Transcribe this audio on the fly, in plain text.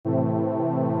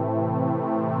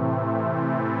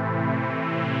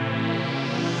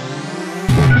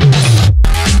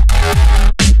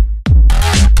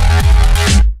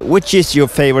Which is your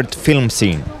favorite film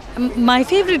scene? My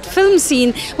favorite film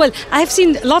scene, well, I've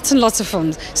seen lots and lots of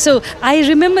films. So I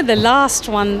remember the last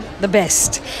one the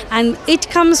best. And it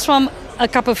comes from A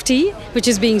Cup of Tea, which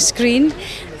is being screened.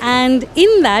 And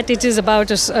in that, it is about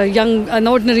an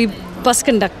ordinary bus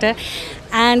conductor,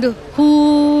 and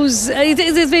it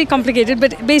is very complicated,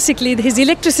 but basically his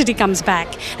electricity comes back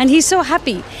and he's so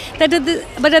happy that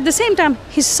but at the same time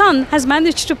his son has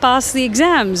managed to pass the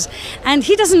exams and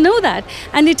he doesn't know that,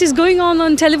 and it is going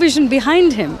on television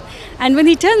behind him, and when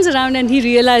he turns around and he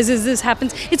realizes this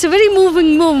happens, it's a very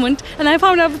moving moment, and I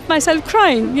found out myself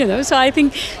crying, so I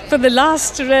think for the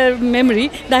last memory,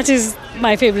 that is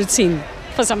my favorite scene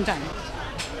for some time.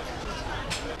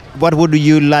 What would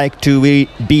you like to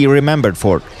be remembered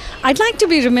for? I'd like to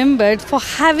be remembered for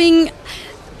having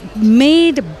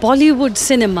made Bollywood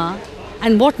cinema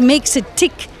and what makes it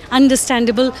tick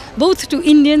understandable both to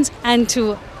Indians and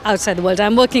to outside the world.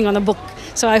 I'm working on a book,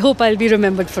 so I hope I'll be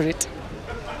remembered for it.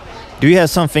 Do you have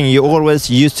something you always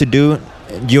used to do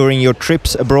during your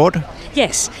trips abroad?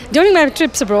 Yes, during my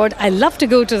trips abroad, I love to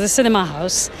go to the cinema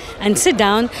house and sit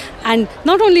down and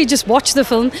not only just watch the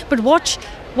film, but watch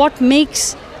what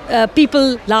makes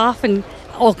people laugh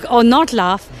or not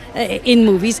laugh in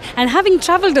movies. And having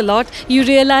traveled a lot, you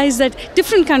realize that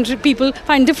different country people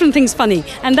find different things funny,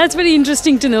 and that's very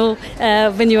interesting to know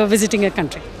when you are visiting a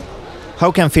country.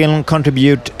 How can film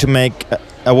contribute to make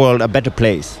a world a better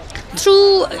place?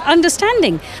 Through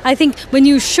understanding. I think when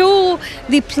you show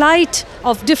the plight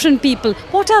of different people,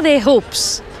 what are their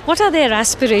hopes? What are their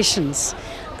aspirations?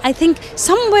 I think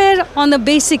somewhere on a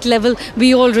basic level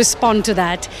we all respond to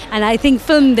that, and I think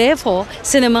film, therefore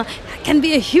cinema, can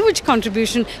be a huge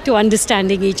contribution to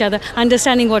understanding each other,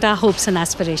 understanding what our hopes and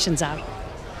aspirations are.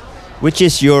 Which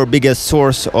is your biggest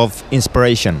source of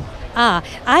inspiration?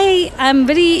 I am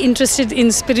very interested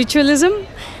in spiritualism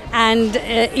and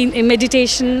in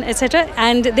meditation, etc.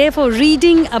 And therefore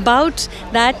reading about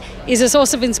that is a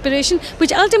source of inspiration,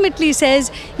 which ultimately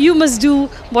says you must do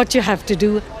what you have to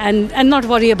do and not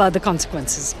worry about the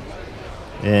consequences.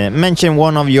 Mention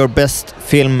one of your best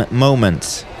film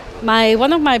moments.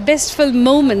 One of my best film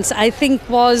moments, I think,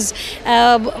 was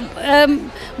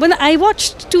when I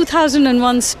watched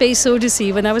 2001 Space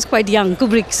Odyssey when I was quite young,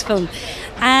 Kubrick's film.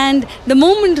 And the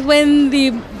moment when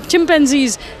the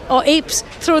chimpanzees or apes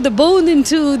throw the bone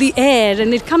into the air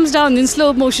and it comes down in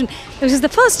slow motion, it was the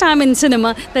first time in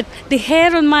cinema that the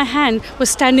hair on my hand was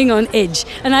standing on edge.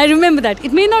 And I remember that.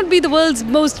 It may not be the world's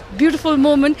most beautiful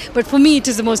moment, but for me it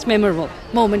is the most memorable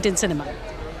moment in cinema.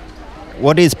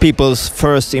 What is people's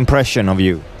first impression of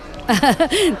you?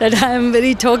 That I am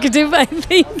very talkative, I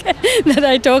think. That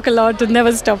I talk a lot and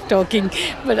never stop talking.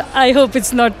 But I hope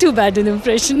it's not too bad an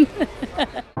impression.